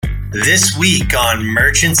This week on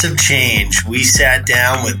Merchants of Change, we sat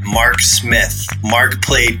down with Mark Smith. Mark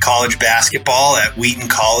played college basketball at Wheaton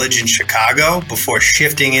College in Chicago before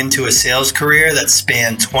shifting into a sales career that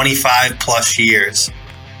spanned 25 plus years.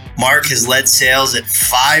 Mark has led sales at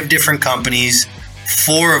 5 different companies,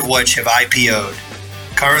 4 of which have IPO'd.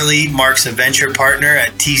 Currently, Mark's a venture partner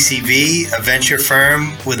at TCV, a venture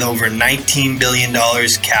firm with over $19 billion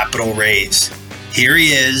capital raise. Here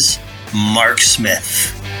he is, Mark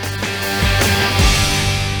Smith.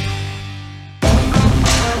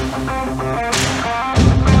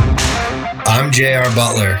 I'm J.R.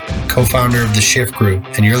 Butler, co-founder of the Shift Group,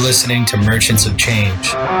 and you're listening to Merchants of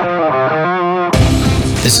Change.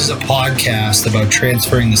 This is a podcast about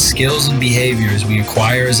transferring the skills and behaviors we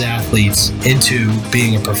acquire as athletes into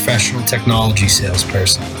being a professional technology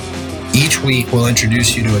salesperson. Each week, we'll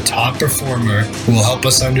introduce you to a top performer who will help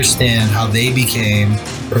us understand how they became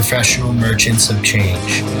professional merchants of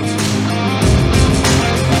change.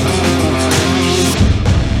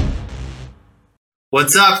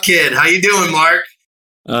 What's up, kid? How you doing, Mark?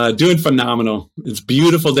 Doing phenomenal. It's a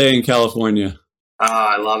beautiful day in California. Oh,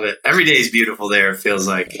 I love it. Every day is beautiful there, it feels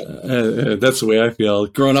like. That's the way I feel.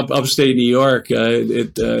 Growing up upstate New York,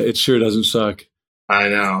 it sure doesn't suck. I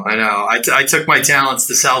know. I took my talents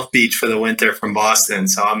to South Beach for the winter from Boston,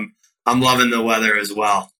 so I'm loving the weather as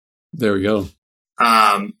well. There we go.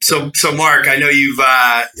 So Mark, I know you've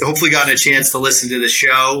hopefully gotten a chance to listen to the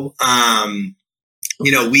show.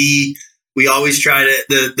 We always try to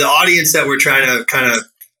the audience that we're trying to kind of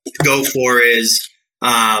go for is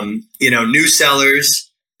new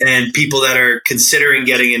sellers and people that are considering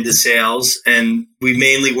getting into sales. And we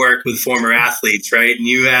mainly work with former athletes, right? And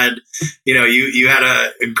you had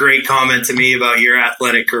a great comment to me about your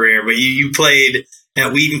athletic career, but you played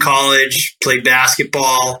at Wheaton College, played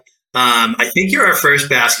basketball. I think you're our first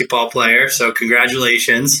basketball player, so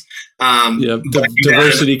congratulations.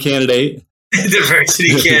 Diversity candidate. Diversity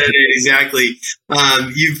candidate, exactly.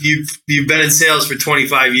 You've been in sales for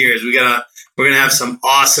 25 years. We're gonna have some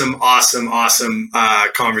awesome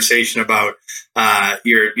conversation about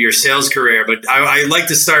your sales career. But I like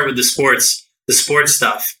to start with the sports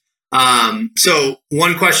stuff. So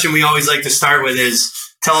one question we always like to start with is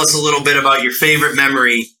tell us a little bit about your favorite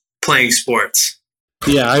memory playing sports.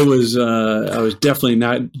 Yeah, I was definitely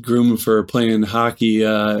not groomed for playing hockey.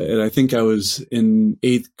 And I think I was in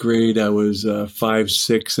 8th grade. I was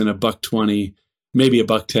 5'6" and $120, maybe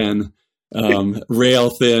 $110, rail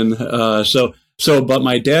thin. But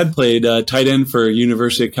my dad played tight end for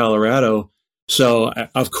University of Colorado. So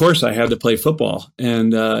of course I had to play football,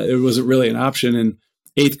 and it wasn't really an option. In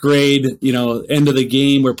 8th grade, end of the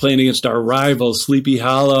game, we're playing against our rival, Sleepy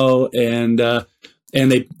Hollow, and the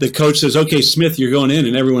coach says, "Okay, Smith, you're going in."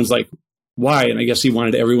 And everyone's like, "Why?" And I guess he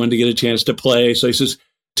wanted everyone to get a chance to play. So he says,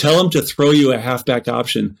 "Tell him to throw you a halfback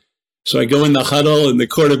option." So I go in the huddle, and I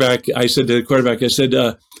said to the quarterback,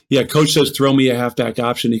 "Yeah, coach says throw me a halfback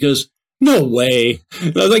option." He goes, "No way."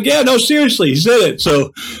 And I was like, "Yeah, no, seriously." He said it.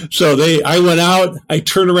 So I went out, I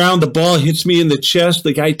turn around, the ball hits me in the chest.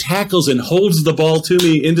 The guy tackles and holds the ball to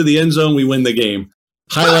me into the end zone. We win the game.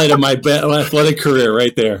 Highlight of my athletic career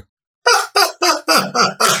right there.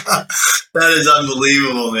 That is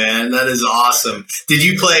unbelievable, man. That is awesome. Did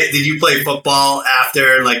you play football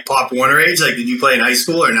after like Pop Warner age? Like, did you play in high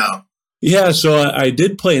school or no? Yeah, so I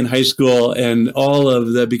did play in high school, and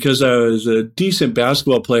because I was a decent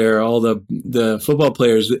basketball player, all the football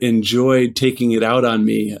players enjoyed taking it out on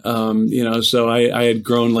me. So I had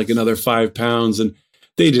grown like another 5 pounds, and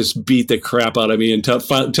they just beat the crap out of me until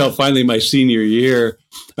finally my senior year.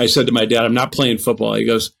 I said to my dad, "I'm not playing football." He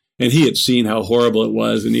goes, and he had seen how horrible it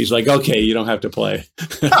was, and he's like, "Okay, you don't have to play."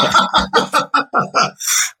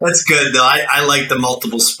 That's good, though. I like the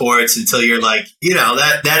multiple sports until you're like,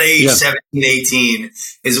 that age, 17, 18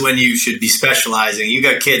 is when you should be specializing. You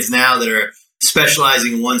got kids now that are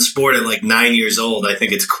specializing in one sport at like 9 years old. I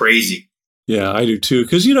think it's crazy. Yeah, I do too,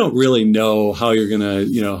 because you don't really know what you're gonna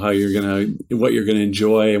enjoy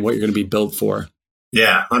and what you're gonna be built for.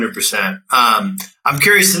 Yeah, 100%. I'm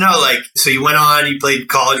curious to know, so you went on, you played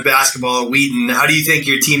college basketball at Wheaton. How do you think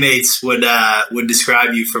your teammates would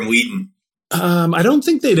describe you from Wheaton? I don't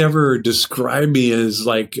think they'd ever describe me as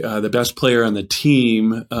the best player on the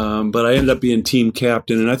team, but I ended up being team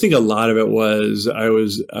captain, and I think a lot of it was I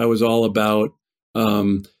was all about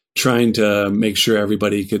trying to make sure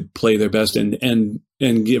everybody could play their best, and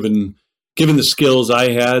given the skills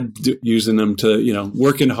I had, using them to,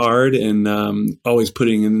 working hard and always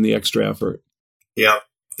putting in the extra effort. Yep.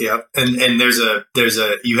 And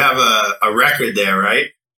you have a record there, right?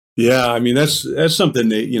 Yeah, I mean that's something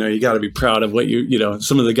that you got to be proud of. What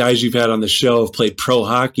some of the guys you've had on the show have played pro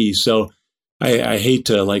hockey, so I hate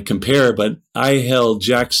to like compare, but I held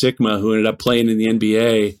Jack Sikma, who ended up playing in the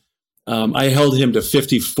NBA. I held him to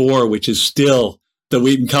 54, which is still the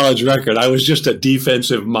Wheaton College record. I was just a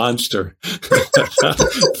defensive monster.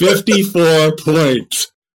 54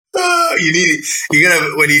 points. You're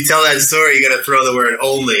gonna, when you tell that story, you gotta throw the word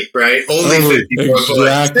only, right? Only 54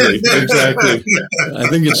 exactly, points. Exactly. I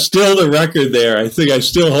think it's still the record there. I think I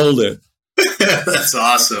still hold it. That's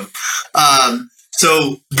awesome.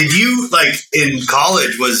 So did you, like, in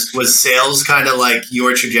college, was sales kind of like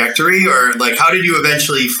your trajectory, or like how did you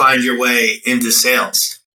eventually find your way into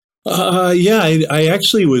sales? Yeah, I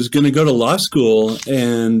actually was going to go to law school,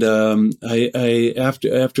 and I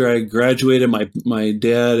after I graduated, my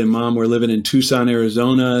dad and mom were living in Tucson,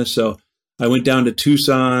 Arizona, so I went down to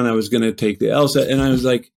Tucson. I was going to take the LSAT, and I was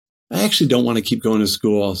like, I actually don't want to keep going to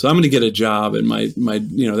school, so I'm going to get a job. And my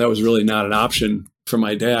that was really not an option for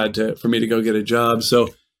my dad for me to go get a job. So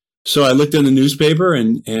I looked in the newspaper,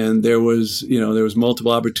 and there was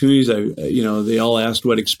multiple opportunities. They all asked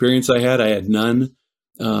what experience I had. I had none.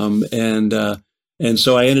 And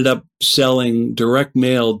so I ended up selling direct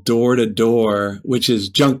mail door to door, which is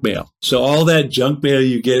junk mail. So all that junk mail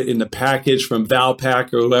you get in the package from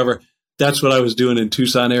Valpak or whoever, that's what I was doing in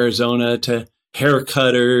Tucson, Arizona, to hair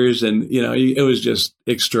cutters. And, it was just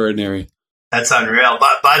extraordinary. That's unreal.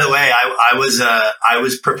 But by the way, I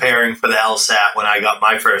was preparing for the LSAT when I got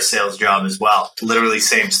my first sales job as well. Literally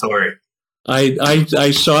same story. I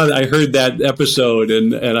heard that episode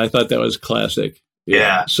and I thought that was classic.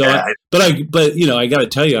 Yeah. So, I got to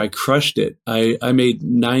tell you, I crushed it. I made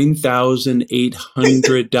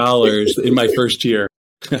 $9,800 in my first year.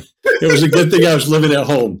 It was a good thing I was living at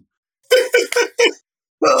home.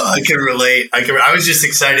 Well, I can relate. I was just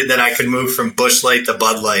excited that I could move from Busch Light to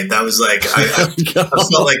Bud Light. That was like, I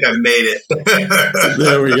felt like I made it.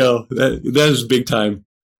 There we go. That is big time.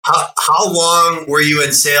 How long were you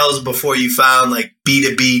in sales before you found like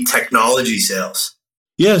B2B technology sales?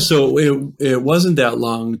 Yeah, so it wasn't that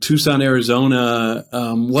long. Tucson, Arizona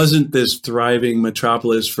wasn't this thriving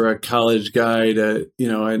metropolis for a college guy to,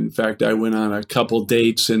 in fact, I went on a couple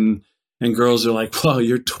dates and girls are like, well,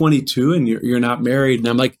 you're 22 and you're not married. And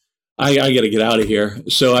I'm like, I got to get out of here.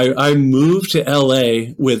 So I moved to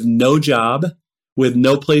LA with no job, with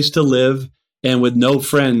no place to live, and with no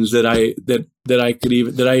friends that I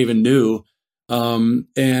even knew.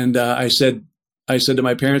 I said to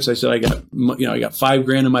my parents, I said, I got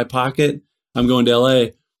 $5,000 in my pocket. I'm going to LA.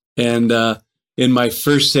 And in my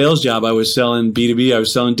first sales job, I was selling B2B. I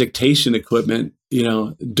was selling dictation equipment,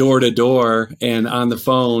 door to door and on the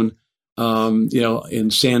phone,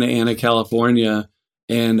 in Santa Ana, California,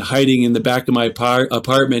 and hiding in the back of my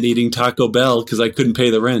apartment eating Taco Bell because I couldn't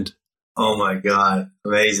pay the rent. Oh my God.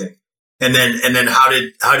 Amazing. And then how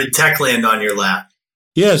did tech land on your lap?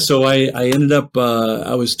 Yeah, so I ended up,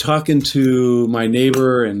 I was talking to my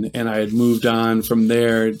neighbor and I had moved on from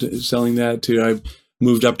there, selling that I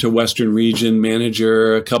moved up to Western Region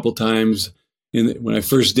manager a couple times. When I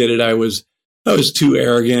first did it, I was too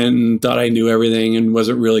arrogant and thought I knew everything and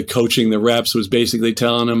wasn't really coaching the reps, was basically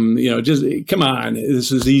telling them, just come on,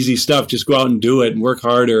 this is easy stuff. Just go out and do it and work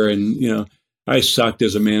harder. And, I sucked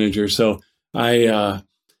as a manager. So I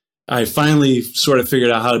finally sort of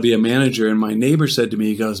figured out how to be a manager, and my neighbor said to me,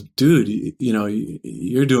 he goes, dude,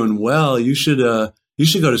 you're doing well. You should go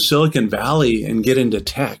to Silicon Valley and get into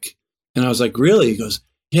tech. And I was like, really? He goes,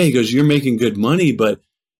 yeah. He goes, you're making good money, but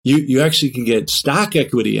you actually can get stock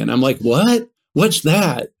equity. And I'm like, what? What's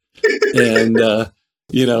that? And, I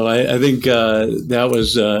think that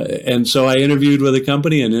was, and so I interviewed with a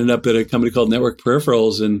company and ended up at a company called Network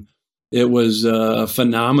Peripherals, and it was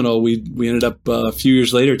phenomenal. We ended up a few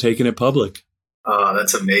years later taking it public. Oh,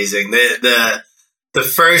 that's amazing. The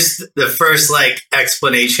first like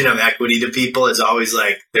explanation of equity to people is always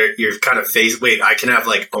like you're kind of wait, I can have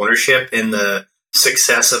like ownership in the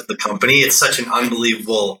success of the company. It's such an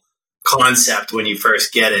unbelievable concept when you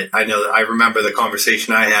first get it. I remember the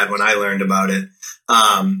conversation I had when I learned about it.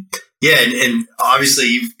 And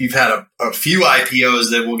obviously you've had a few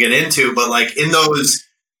IPOs that we'll get into, but like in those,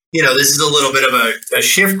 this is a little bit of a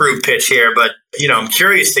shift group pitch here, but, I'm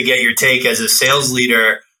curious to get your take as a sales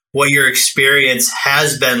leader, what your experience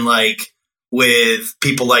has been like with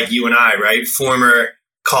people like you and I, right? Former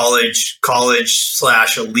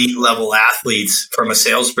college/elite level athletes from a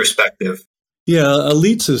sales perspective. Yeah,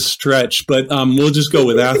 elite's a stretch, but we'll just go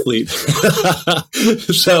with athlete.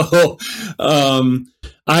 So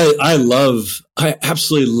I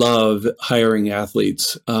absolutely love hiring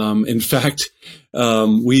athletes. In fact,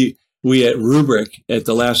 we we at Rubrik, at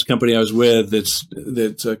the last company I was with,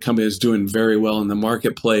 that's a company that's doing very well in the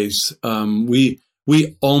marketplace. We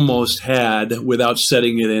almost had, without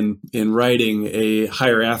setting it in writing, a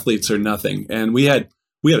hire athletes or nothing. And we had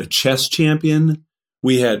a chess champion.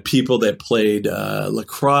 We had people that played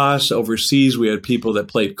lacrosse overseas. We had people that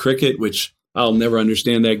played cricket, which I'll never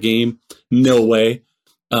understand that game. No way.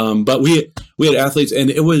 But we had athletes,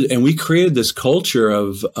 and we created this culture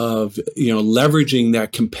of leveraging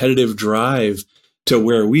that competitive drive to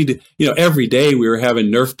where every day we were having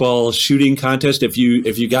Nerf ball shooting contest. If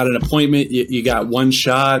you got an appointment, you got one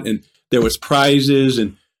shot, and there was prizes,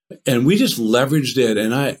 and we just leveraged it.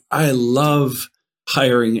 And I love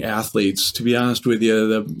hiring athletes, to be honest with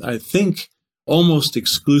you. I think almost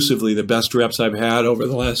exclusively the best reps I've had over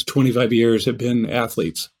the last 25 years have been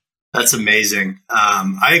athletes. That's amazing.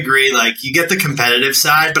 I agree. Like, you get the competitive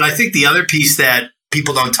side, but I think the other piece that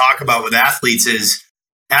people don't talk about with athletes is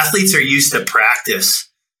athletes are used to practice.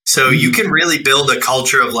 So you can really build a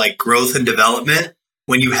culture of like growth and development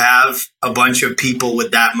when you have a bunch of people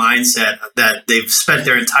with that mindset that they've spent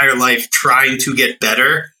their entire life trying to get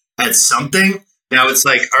better at something. Now it's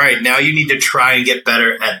like, all right, now you need to try and get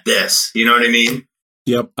better at this. You know what I mean?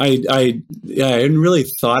 Yep. I hadn't really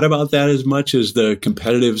thought about that as much as the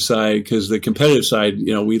competitive side, because the competitive side,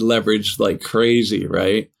 we leveraged like crazy,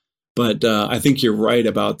 right? But I think you're right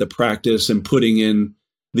about the practice and putting in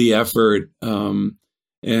the effort. And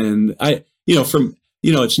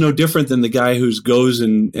it's no different than the guy who goes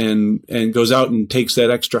and goes out and takes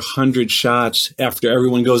that extra 100 shots after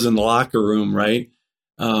everyone goes in the locker room, right?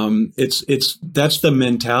 That's the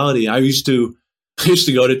mentality. I used to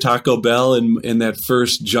go to Taco Bell in that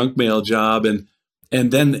first junk mail job, and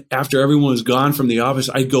then after everyone was gone from the office,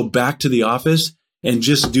 I'd go back to the office and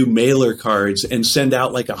just do mailer cards and send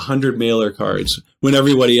out like 100 mailer cards when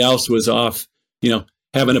everybody else was off,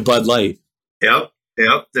 having a Bud Light. Yep.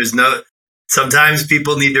 Sometimes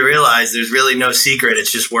people need to realize there's really no secret.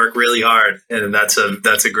 It's just work really hard. And that's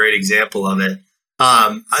a great example of it.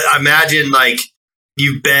 I imagine like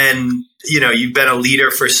you've been a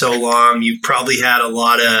leader for so long. You've probably had a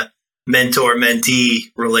lot of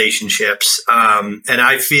mentor-mentee relationships. And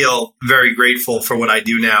I feel very grateful for what I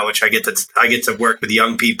do now, which I get to work with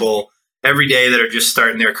young people every day that are just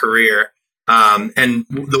starting their career. And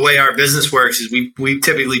the way our business works is we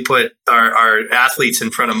typically put our athletes in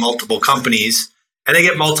front of multiple companies, and they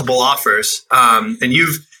get multiple offers. And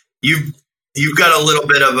you've got a little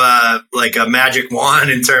bit of a magic wand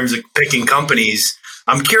in terms of picking companies.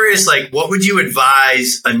 I'm curious, like, what would you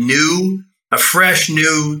advise a fresh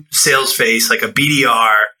new sales face, like a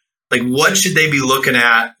BDR, like what should they be looking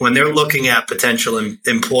at when they're looking at potential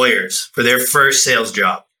employers for their first sales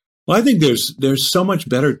job? Well, I think there's so much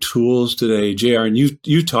better tools today, JR, and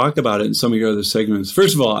you talk about it in some of your other segments.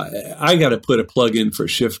 First of all, I got to put a plug in for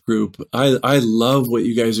Shift Group. I love what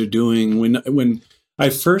you guys are doing. When I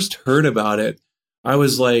first heard about it, I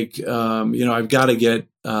was like, I've got to get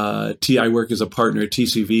I work as a partner at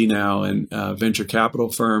TCV now, and venture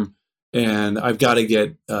capital firm, and I've got to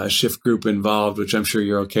get Shift Group involved, which I'm sure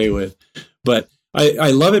you're okay with. But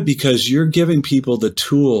I love it because you're giving people the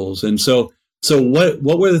tools. And so what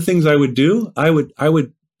were the things I would do? I would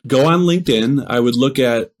go on LinkedIn. I would look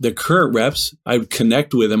at the current reps. I would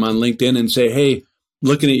connect with them on LinkedIn and say, hey,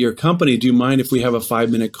 looking at your company, do you mind if we have a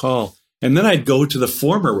 5-minute call? And then I'd go to the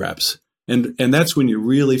former reps. And that's when you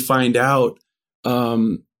really find out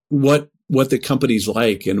what the company's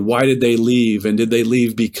like and why did they leave, and did they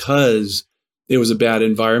leave because it was a bad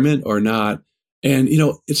environment or not. And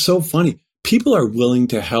it's so funny. People are willing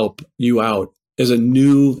to help you out as a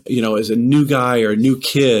new guy or a new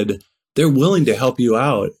kid. They're willing to help you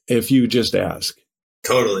out if you just ask.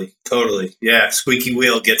 Totally. Yeah, squeaky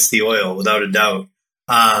wheel gets the oil, without a doubt.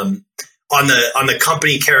 On the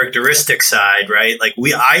company characteristic side, right? Like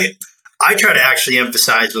I try to actually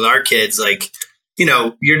emphasize with our kids, like,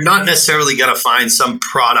 you're not necessarily going to find some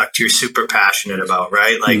product you're super passionate about,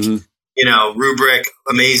 right? Like, Rubrik,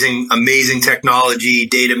 amazing technology,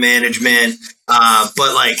 data management.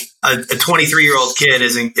 But like a 23-year-old kid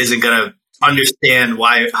isn't going to understand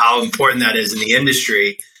how important that is in the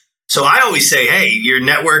industry. So I always say, hey, your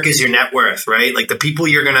network is your net worth, right? Like the people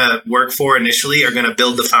you're going to work for initially are going to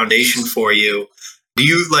build the foundation for you. Do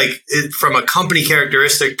you from a company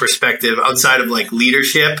characteristic perspective, outside of like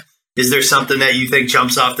leadership, is there something that you think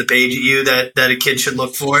jumps off the page at you that a kid should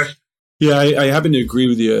look for? Yeah, I happen to agree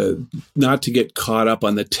with you, not to get caught up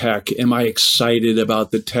on the tech. Am I excited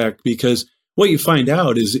about the tech? Because what you find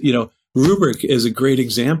out is, Rubrik is a great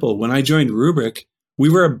example. When I joined Rubrik, we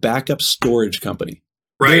were a backup storage company.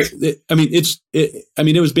 Right.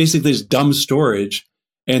 It was basically this dumb storage.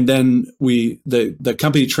 And then the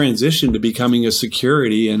company transitioned to becoming a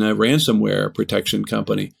security and a ransomware protection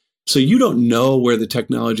company. So you don't know where the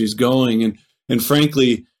technology is going. And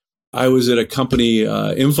frankly, I was at a company,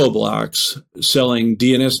 Infoblox, selling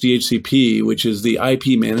DNS DHCP, which is the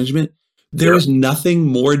IP management. There is nothing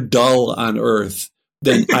more dull on earth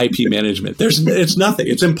than IP management. It's nothing.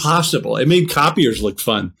 It's impossible. It made copiers look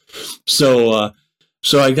fun. So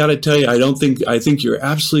I got to tell you, I think you're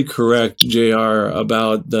absolutely correct, JR,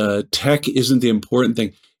 about the tech isn't the important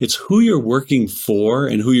thing. It's who you're working for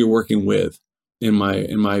and who you're working with, in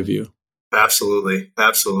my view. Absolutely.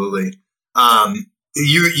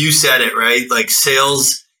 You said it, right? Like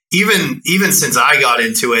sales, even since I got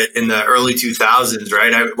into it in the early 2000s,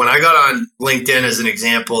 right? When I got on LinkedIn, as an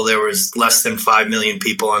example, there was less than 5 million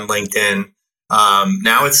people on LinkedIn.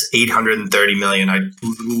 Now it's 830 million. I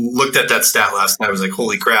looked at that stat last night. I was like,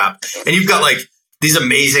 holy crap. And you've got like these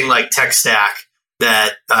amazing like tech stack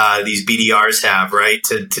that these BDRs have, right?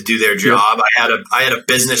 To do their job. Yep. I had a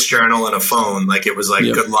business journal and a phone. Like it was like,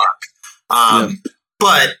 good luck.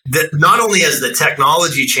 But not only has the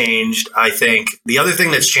technology changed, I think the other thing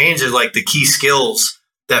that's changed is like the key skills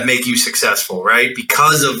that make you successful, right?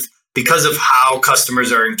 Because of how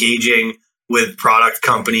customers are engaging with product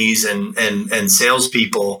companies and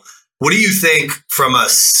salespeople. What do you think from a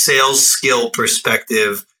sales skill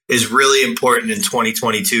perspective is really important in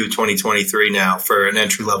 2022, 2023 now for an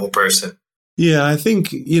entry-level person? Yeah, I think,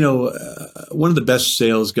 one of the best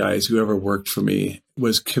sales guys who ever worked for me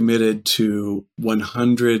was committed to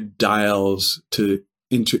 100 dials to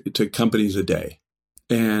companies a day.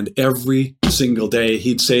 And every single day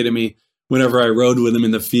he'd say to me, whenever I rode with him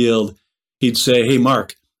in the field, he'd say, hey,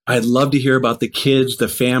 Mark, I'd love to hear about the kids, the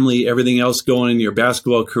family, everything else going in your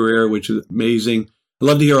basketball career, which is amazing. I'd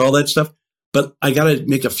love to hear all that stuff. But I got to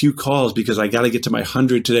make a few calls because I got to get to my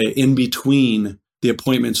 100 today in between the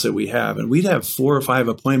appointments that we have. And we'd have 4 or 5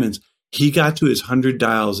 appointments. He got to his 100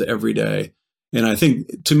 dials every day. And I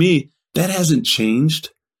think, to me, that hasn't changed,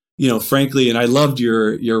 frankly. And I loved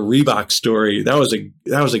your Reebok story. That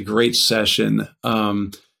was a great session,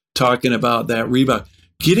 talking about that Reebok,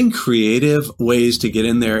 getting creative ways to get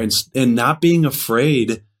in there and not being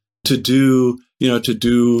afraid to do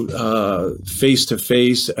face to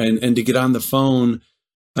face and to get on the phone.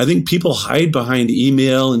 I think people hide behind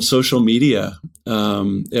email and social media.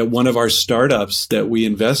 At one of our startups that we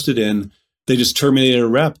invested in, they just terminated a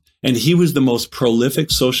rep, and he was the most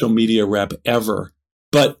prolific social media rep ever.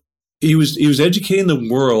 But he was educating the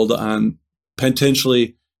world on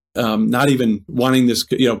potentially not even wanting this,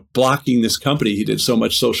 blocking this company. He did so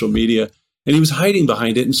much social media, and he was hiding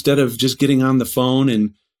behind it instead of just getting on the phone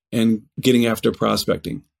and getting after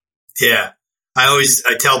prospecting. Yeah.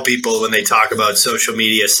 I tell people when they talk about social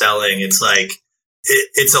media selling, it's like,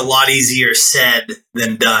 it's a lot easier said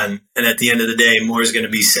than done. And at the end of the day, more is going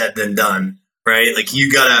to be said than done, right? Like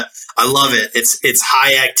I love it. It's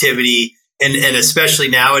high activity. And especially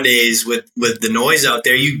nowadays with the noise out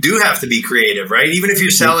there, you do have to be creative, right? Even if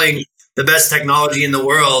you're selling the best technology in the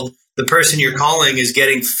world, the person you're calling is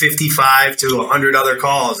getting 55 to 100 other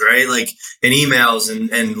calls, right? Like, and emails and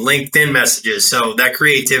LinkedIn messages. So that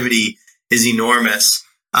creativity is enormous.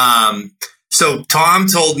 So Tom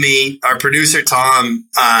told me, our producer Tom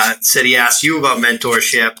said he asked you about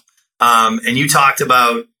mentorship, and you talked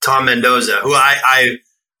about Tom Mendoza, who I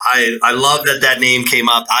love that name came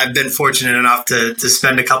up. I've been fortunate enough to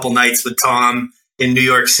spend a couple nights with Tom in New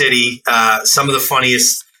York City. Some of the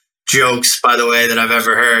funniest jokes, by the way, that I've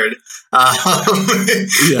ever heard.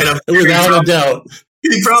 Without a doubt.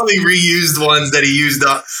 He probably reused ones that he used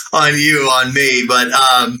on me. But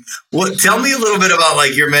tell me a little bit about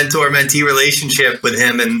like your mentor-mentee relationship with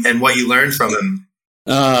him and what you learned from him.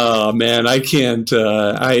 Oh man, I can't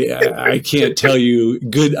tell you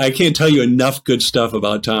enough good stuff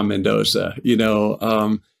about Tom Mendoza.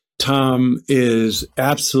 Tom is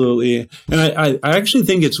absolutely, and I actually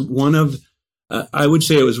think it's I would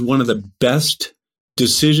say it was one of the best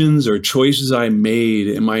decisions or choices I made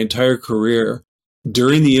in my entire career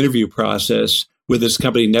during the interview process with this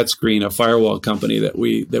company, NetScreen, a firewall company that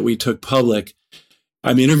we took public.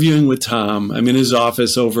 I'm interviewing with Tom. I'm in his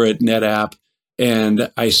office over at NetApp.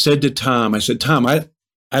 And I said to Tom, I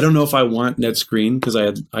don't know if I want NetScreen, because I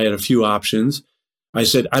had a few options. I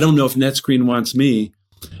said, I don't know if NetScreen wants me,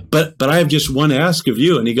 but I have just one ask of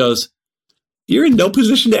you. And he goes, you're in no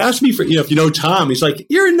position to ask me for, if you know Tom, he's like,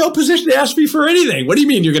 you're in no position to ask me for anything. What do you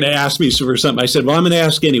mean you're going to ask me for something? I said, well, I'm going to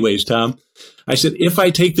ask anyways, Tom. I said, if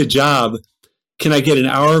I take the job, can I get an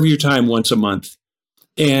hour of your time once a month?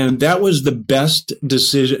 And that was the best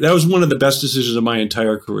decision. That was one of the best decisions of my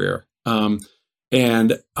entire career.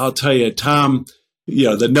 And I'll tell you, Tom,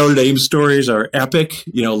 the Notre Dame stories are epic,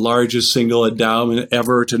 largest single endowment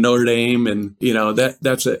ever to Notre Dame. And,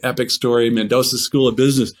 that's an epic story, Mendoza School of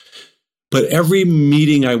Business. But every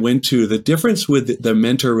meeting I went to, the difference with the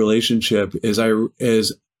mentor relationship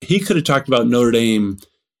is he could have talked about Notre Dame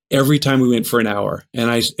every time we went for an hour. And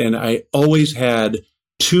I always had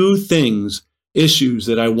two issues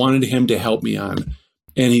that I wanted him to help me on.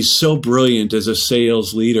 And he's so brilliant as a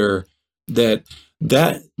sales leader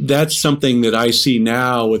that's something that I see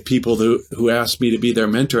now with people who ask me to be their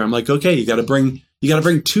mentor. I'm like, okay, you got to bring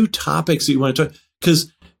two topics that you want to talk,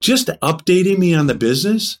 because just updating me on the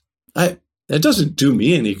business, that doesn't do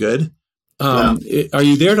me any good. Are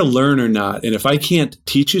you there to learn or not? And if I can't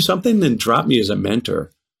teach you something, then drop me as a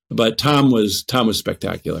mentor. But Tom was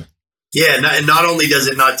spectacular. Yeah, and not only does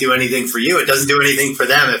it not do anything for you, it doesn't do anything for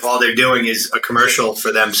them if all they're doing is a commercial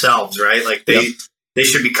for themselves, right? Like they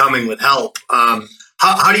should be coming with help.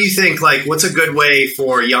 How do you think, what's a good way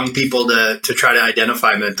for young people to try to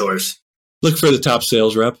identify mentors? Look for the top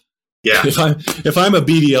sales rep. Yeah. If I'm a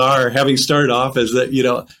BDR, having started off as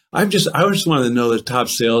that, I just wanted to know the top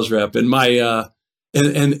sales rep. And my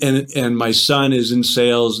and my son is in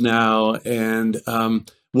sales now. And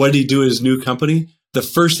what did he do at his new company? The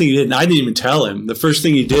first thing he did, and I didn't even tell him, the first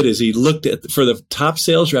thing he did is he looked for the top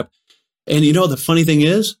sales rep. And the funny thing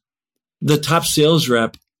is, the top sales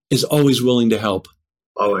rep is always willing to help.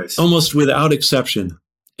 Always. Almost without exception.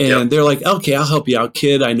 And they're like, okay, I'll help you out,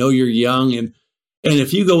 kid. I know you're young. And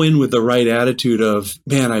if you go in with the right attitude of,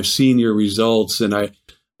 man, I've seen your results, and I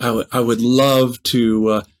would love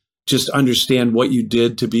to just understand what you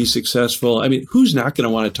did to be successful. I mean, who's not going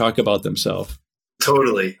to want to talk about themselves?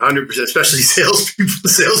 Totally, 100%, especially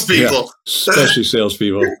salespeople. Yeah, especially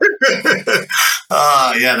salespeople.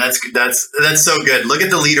 Yeah, that's so good. Look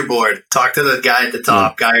at the leaderboard. Talk to the guy at the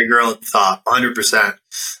top, guy or girl at the top, 100%.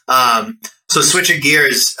 So switching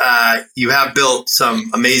gears, you have built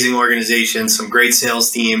some amazing organizations, some great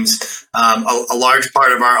sales teams. A large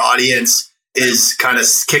part of our audience is kind of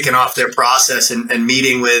kicking off their process and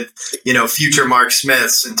meeting with, future Mark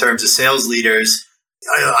Smiths in terms of sales leaders.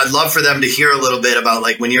 I'd love for them to hear a little bit about,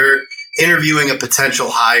 when you're interviewing a potential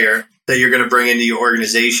hire that you're going to bring into your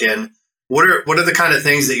organization, what are the kind of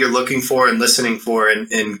things that you're looking for and listening for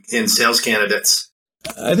in sales candidates?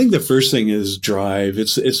 I think the first thing is drive.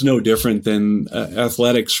 It's no different than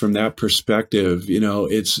athletics from that perspective.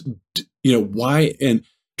 It's why, and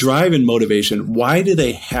drive and motivation. Why do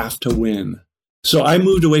they have to win? So I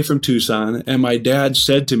moved away from Tucson, and my dad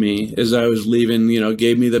said to me as I was leaving,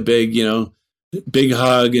 gave me the big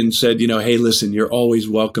hug and said, hey, listen, you're always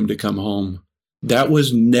welcome to come home. That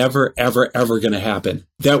was never, ever, ever going to happen.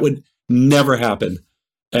 That would never happen.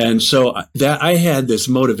 And so that I had this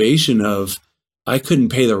motivation of, I couldn't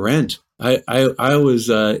pay the rent. I was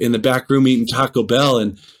in the back room eating Taco Bell,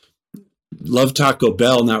 and love Taco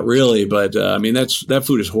Bell, not really, but that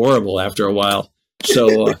food is horrible after a while.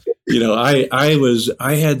 So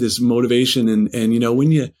I had this motivation, and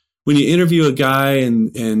when you interview a guy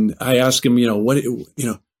and I ask him,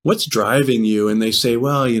 what's driving you? And they say,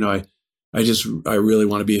 well, I really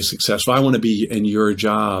want to be successful. I want to be in your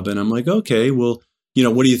job. And I'm like, okay, well,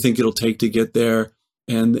 what do you think it'll take to get there?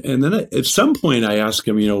 And then at some point I ask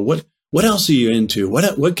him, what else are you into?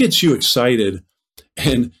 What gets you excited?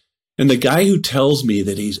 And the guy who tells me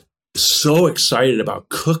that he's so excited about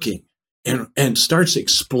cooking and starts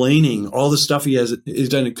explaining all the stuff he's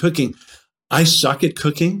done in cooking. I suck at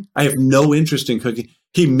cooking. I have no interest in cooking.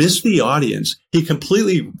 He missed the audience. He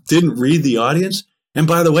completely didn't read the audience. And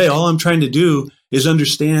by the way, all I'm trying to do is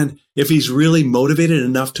understand if he's really motivated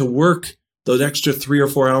enough to work those extra 3 or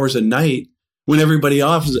 4 hours a night when everybody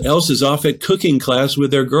else is off at cooking class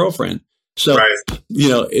with their girlfriend. So, right.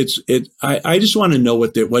 I just want to know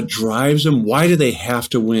what drives them. Why do they have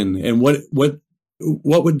to win? And what's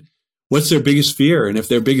their biggest fear? And if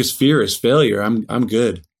their biggest fear is failure, I'm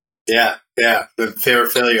good. Yeah. The fear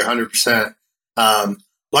of failure, 100%.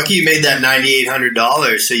 Lucky you made that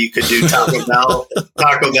 $9,800 so you could do Taco Bell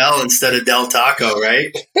instead of Del Taco, right?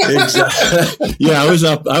 Exactly. Yeah, I was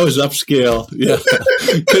upscale. Yeah,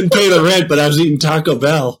 couldn't pay the rent, but I was eating Taco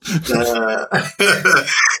Bell.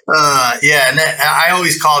 Yeah, and I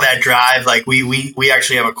always call that drive. Like we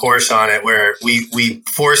actually have a course on it where we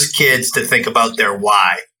force kids to think about their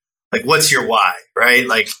why. Like, what's your why, right?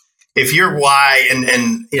 Like, if your why, and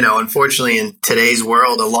unfortunately in today's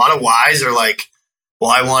world, a lot of whys are like, well,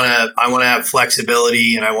 I want to have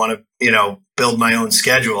flexibility and I want to, build my own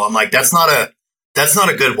schedule. I'm like, that's not a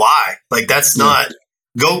good why. Like, that's not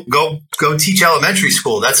go teach elementary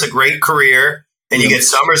school. That's a great career, and you get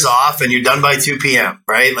summers off and you're done by 2 p.m.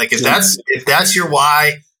 Right? Like, if that's your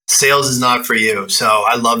why, Sales is not for you. So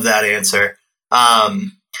I love that answer.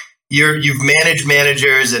 You've managed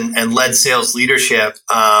managers and led sales leadership.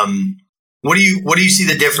 What do you see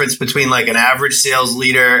the difference between like an average sales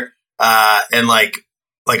leader and like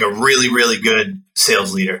a really, really good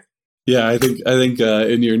sales leader? Yeah, I think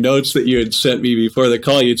in your notes that you had sent me before the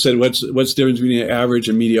call, you'd said what's the difference between average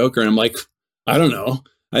and mediocre, and I'm like, I don't know.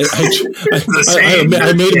 I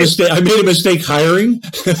made a mistake. I made a mistake hiring.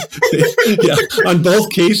 Yeah, on both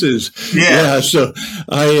cases. Yeah. So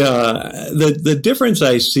the difference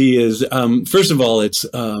I see is first of all, it's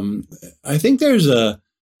I think there's a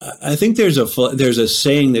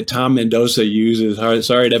saying that Tom Mendoza uses.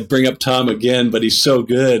 Sorry to bring up Tom again, but he's so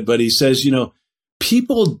good. But he says,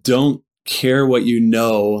 people don't care what you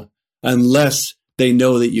know unless they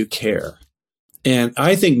know that you care. And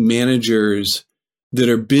I think managers that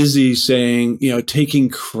are busy saying, taking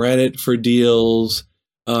credit for deals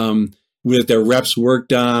with their reps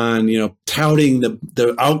worked on, touting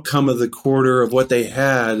the outcome of the quarter of what they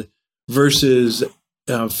had versus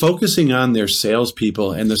focusing on their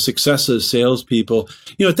salespeople and the success of salespeople.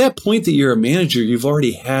 At that point that you're a manager, you've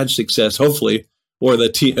already had success, hopefully, or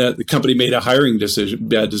the company made a hiring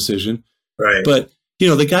bad decision. Right. But,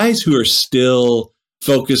 the guys who are still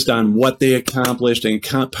focused on what they accomplished and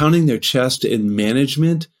pounding their chest in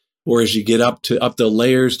management, or as you get up the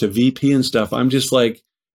layers to VP and stuff, I'm just like,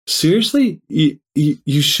 seriously,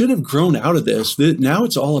 you should have grown out of this. Now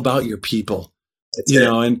it's all about your people,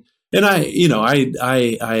 and I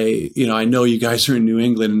know you guys are in New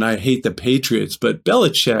England and I hate the Patriots, but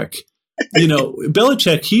Belichick,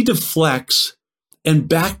 he deflects and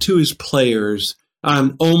back to his players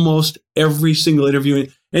on almost every single interview.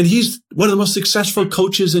 And he's one of the most successful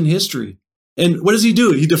coaches in history. And what does he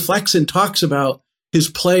do? He deflects and talks about his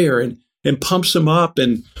player and pumps him up.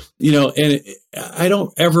 And, and I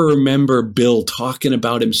don't ever remember Bill talking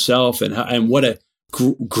about himself and what a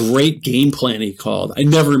great game plan he called. I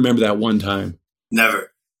never remember that one time.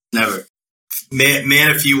 Never.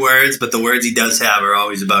 Man, a few words, but the words he does have are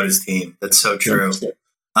always about his team. That's so true.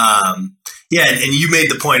 Yeah. And you made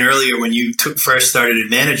the point earlier when you first started in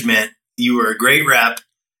management, you were a great rep.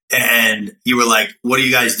 And you were like, what are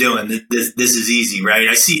you guys doing? This is easy, right?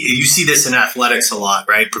 You see this in athletics a lot,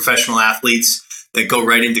 right? Professional athletes that go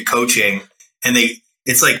right into coaching and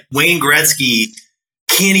it's like Wayne Gretzky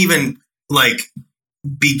can't even like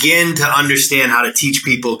begin to understand how to teach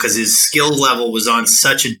people because his skill level was on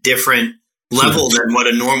such a different level than what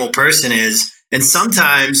a normal person is. And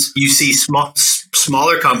sometimes you see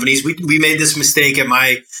smaller companies. We made this mistake at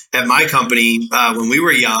my company when we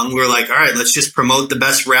were young. We were like, all right, let's just promote the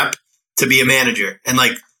best rep to be a manager. And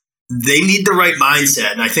like, they need the right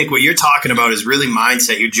mindset. And I think what you're talking about is really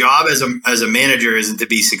mindset. Your job as a manager isn't to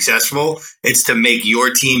be successful. It's to make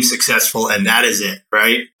your team successful. And that is it.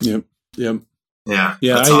 Right. Yep. Yeah.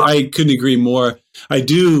 I couldn't agree more. I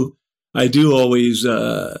do always,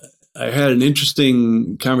 I had an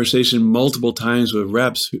interesting conversation multiple times with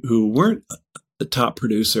reps who weren't the top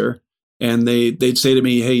producer. And they'd say to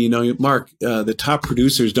me, hey, Mark, the top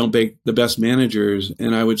producers don't make the best managers.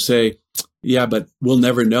 And I would say, yeah, but we'll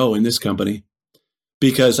never know in this company.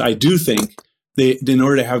 Because I do think in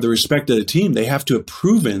order to have the respect of the team, they have to have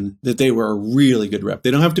proven that they were a really good rep. They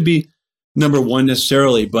don't have to be number one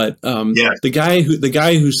necessarily, but the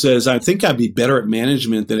guy who says, I think I'd be better at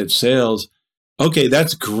management than at sales. Okay,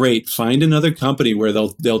 that's great. Find another company where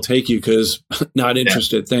they'll take you because not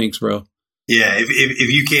interested. Yeah. Thanks, bro. Yeah, if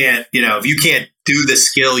you can't, if you can't do the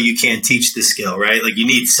skill, you can't teach the skill, right? Like you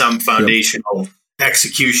need some foundational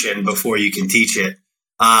execution before you can teach it.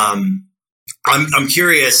 I'm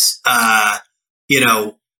curious,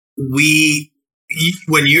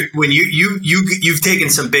 when you've taken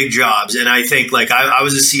some big jobs, and I think like I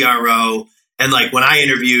was a CRO. And like when I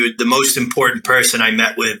interviewed, the most important person I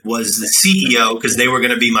met with was the CEO because they were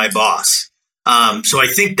going to be my boss. So I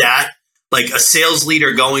think that like a sales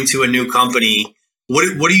leader going to a new company,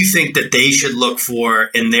 what do you think that they should look for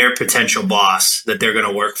in their potential boss that they're going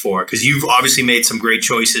to work for? Because you've obviously made some great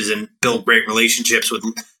choices and built great relationships with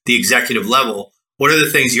the executive level. What are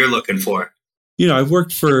the things you're looking for? I've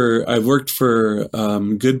worked for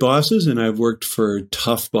good bosses and I've worked for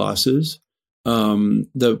tough bosses. To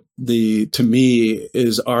me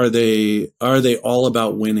is, are they all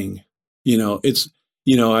about winning?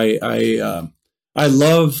 I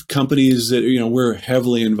love companies that, we're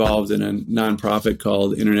heavily involved in a nonprofit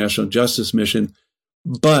called International Justice Mission,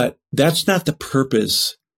 but that's not the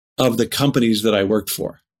purpose of the companies that I worked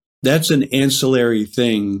for. That's an ancillary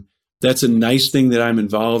thing. That's a nice thing that I'm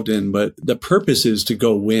involved in, but the purpose is to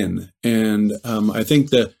go win. And I think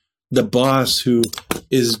the the boss who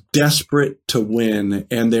is desperate to win,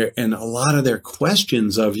 and a lot of their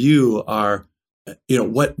questions of you are,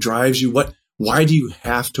 what drives you? Why do you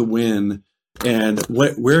have to win? And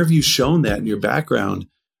where have you shown that in your background?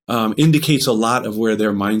 Indicates a lot of where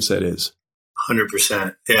their mindset is.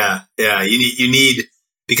 100%. Yeah. You need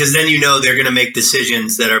because then they're going to make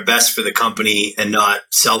decisions that are best for the company and not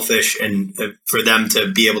selfish, and for them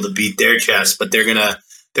to be able to beat their chest. But they're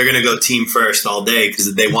gonna go team first all day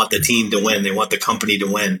because they want the team to win. They want the company to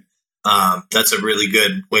win. That's a really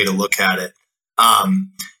good way to look at it.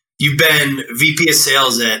 You've been VP of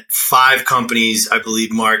sales at 5 companies, I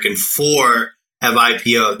believe, Mark, and 4 have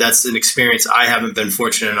IPO. That's an experience I haven't been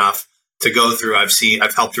fortunate enough to go through.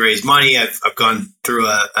 I've helped raise money. I've gone through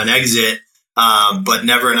an exit, but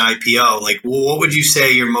never an IPO. Like, what would you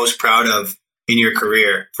say you're most proud of in your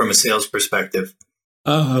career from a sales perspective?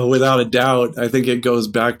 Without a doubt, I think it goes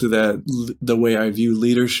back to the way I view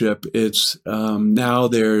leadership. It's now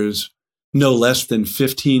there's no less than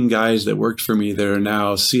 15 guys that worked for me that are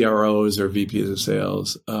now CROs or VPs of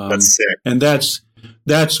sales. That's sick. And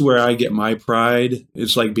that's where I get my pride.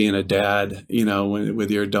 It's like being a dad,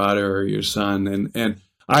 with your daughter or your son. And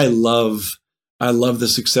I love the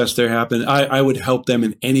success they're having. I would help them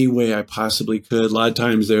in any way I possibly could. A lot of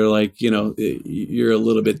times they're like, you're a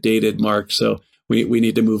little bit dated, Mark, so we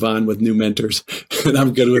need to move on with new mentors, and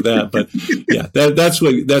I'm good with that. But yeah, that's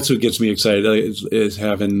what gets me excited is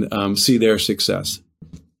having see their success.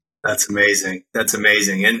 That's amazing.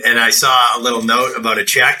 And I saw a little note about a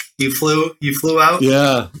check you flew out.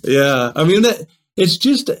 Yeah. I mean, it's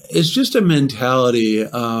just a mentality.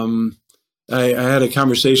 I had a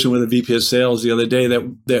conversation with a VP of sales the other day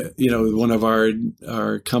that one of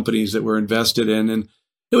our companies that we're invested in, and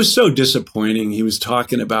it was so disappointing. He was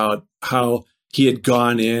talking about how he had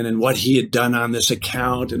gone in and what he had done on this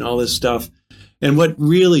account and all this stuff. And what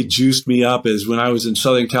really juiced me up is when I was in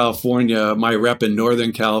Southern California, my rep in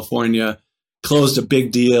Northern California closed a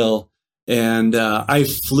big deal, and I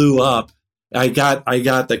flew up. I got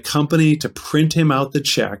the company to print him out the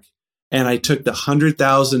check, and I took the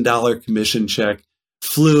 $100,000 commission check,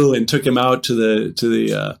 flew and took him out to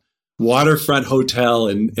the waterfront hotel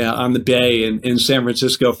and on the bay in San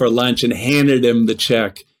Francisco for lunch, and handed him the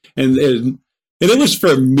check. And it was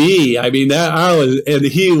for me. I mean, and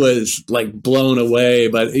he was like blown away.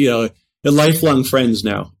 But they're lifelong friends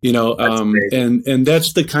now. And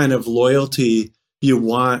that's the kind of loyalty you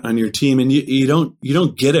want on your team. And you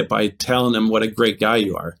don't get it by telling them what a great guy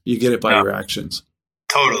you are. You get it by your actions.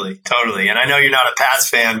 Totally. And I know you're not a Pats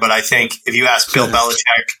fan, but I think if you ask Bill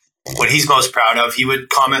Belichick what he's most proud of, he would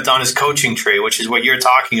comment on his coaching tree, which is what you're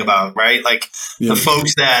talking about, right? Like the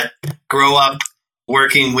folks that grow up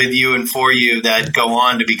working with you and for you that go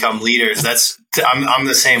on to become leaders. I'm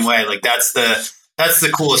the same way. Like that's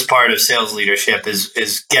the coolest part of sales leadership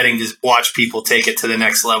is getting to watch people take it to the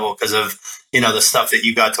next level because of, the stuff that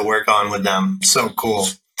you got to work on with them. So cool.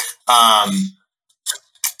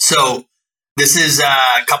 So this is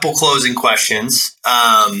a couple closing questions.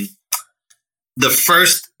 The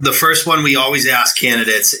first one we always ask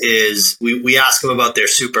candidates is we ask them about their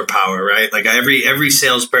superpower, right? Like every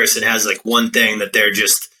salesperson has like one thing that they're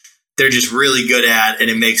just really good at, and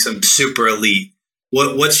it makes them super elite.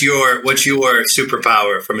 What's your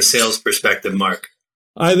superpower from a sales perspective, Mark?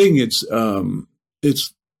 I think it's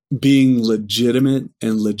being legitimate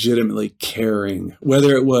and legitimately caring.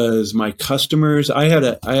 Whether it was my customers, I had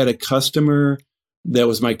a customer that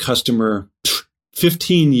was my customer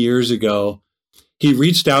 15 years ago. He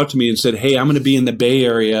reached out to me and said, "Hey, I'm going to be in the Bay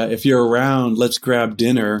Area. If you're around, let's grab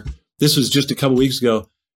dinner." This was just a couple weeks ago.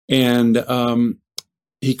 And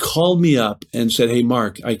he called me up and said, "Hey,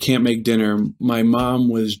 Mark, I can't make dinner. My mom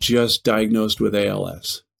was just diagnosed with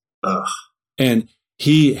ALS." Ugh. And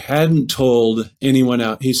he hadn't told anyone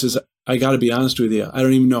else. He says, "I got to be honest with you. I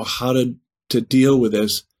don't even know how to deal with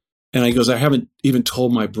this." And I goes, "I haven't even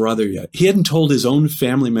told my brother yet." He hadn't told his own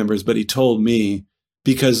family members, but he told me,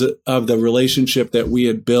 because of the relationship that we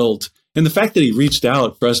had built and the fact that he reached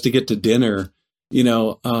out for us to get to dinner,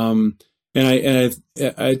 and I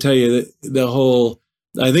tell you that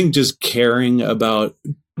I think just caring about,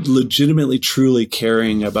 legitimately, truly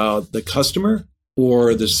caring about the customer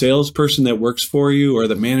or the salesperson that works for you or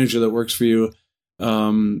the manager that works for you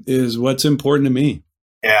is what's important to me.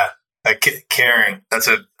 Yeah. Caring. That's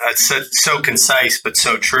so concise, but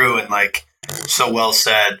so true. And like, so well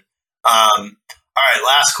said. All right,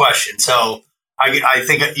 last question. So I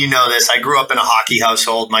think you know this. I grew up in a hockey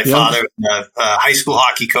household. My father was a high school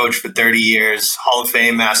hockey coach for 30 years, Hall of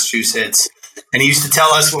Fame, Massachusetts. And he used to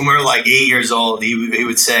tell us when we were like 8 years old, he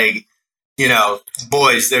would say,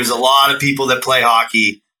 boys, there's a lot of people that play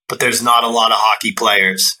hockey, but there's not a lot of hockey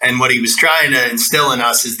players. And what he was trying to instill in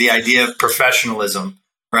us is the idea of professionalism,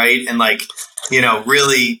 right? And like,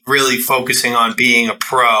 really, really focusing on being a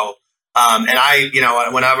pro. And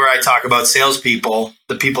whenever I talk about salespeople,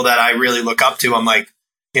 the people that I really look up to, I'm like,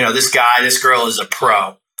 this girl is a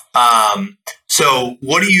pro. So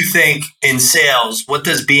what do you think in sales? What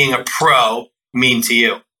does being a pro mean to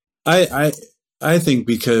you? I think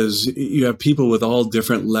because you have people with all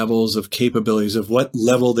different levels of capabilities of what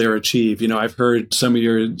level they're achieved. I've heard some of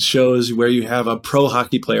your shows where you have a pro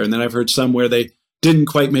hockey player, and then I've heard some where they didn't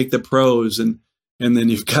quite make the pros, and then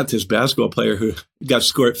you've got this basketball player who got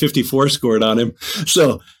 54 scored on him.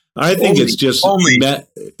 So I think it's just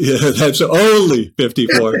that's only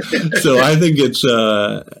 54. So I think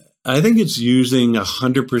it's using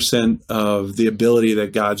 100% of the ability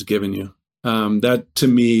that God's given you. That to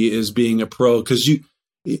me is being a pro, because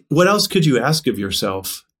what else could you ask of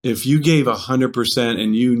yourself if you gave 100%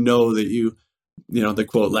 and that the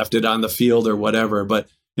quote, left it on the field or whatever. But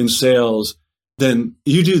in sales, then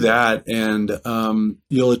you do that and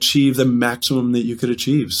you'll achieve the maximum that you could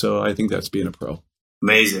achieve. So I think that's being a pro.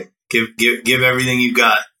 Amazing. Give everything you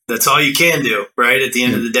got. That's all you can do, right? At the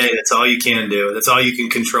end of the day, that's all you can do. That's all you can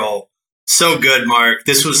control. So good, Mark.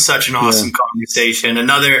 This was such an awesome conversation.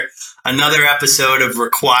 Another episode of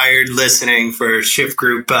required listening for Shift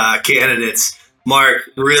Group candidates. Mark,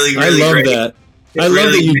 really, really I love great. That. I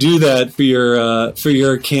love that you do that for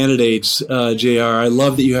your candidates, JR. I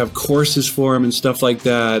love that you have courses for them and stuff like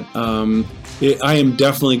that. I am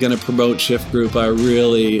definitely going to promote Shift Group. I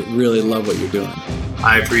really, really love what you're doing.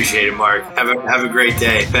 I appreciate it, Mark. Have a great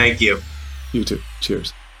day. Thank you. You too.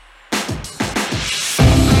 Cheers.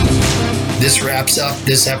 This wraps up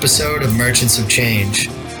this episode of Merchants of Change.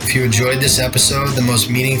 If you enjoyed this episode, the most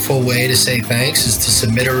meaningful way to say thanks is to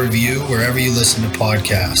submit a review wherever you listen to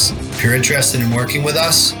podcasts. If you're interested in working with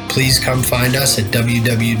us, please come find us at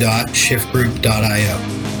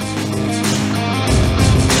www.shiftgroup.io.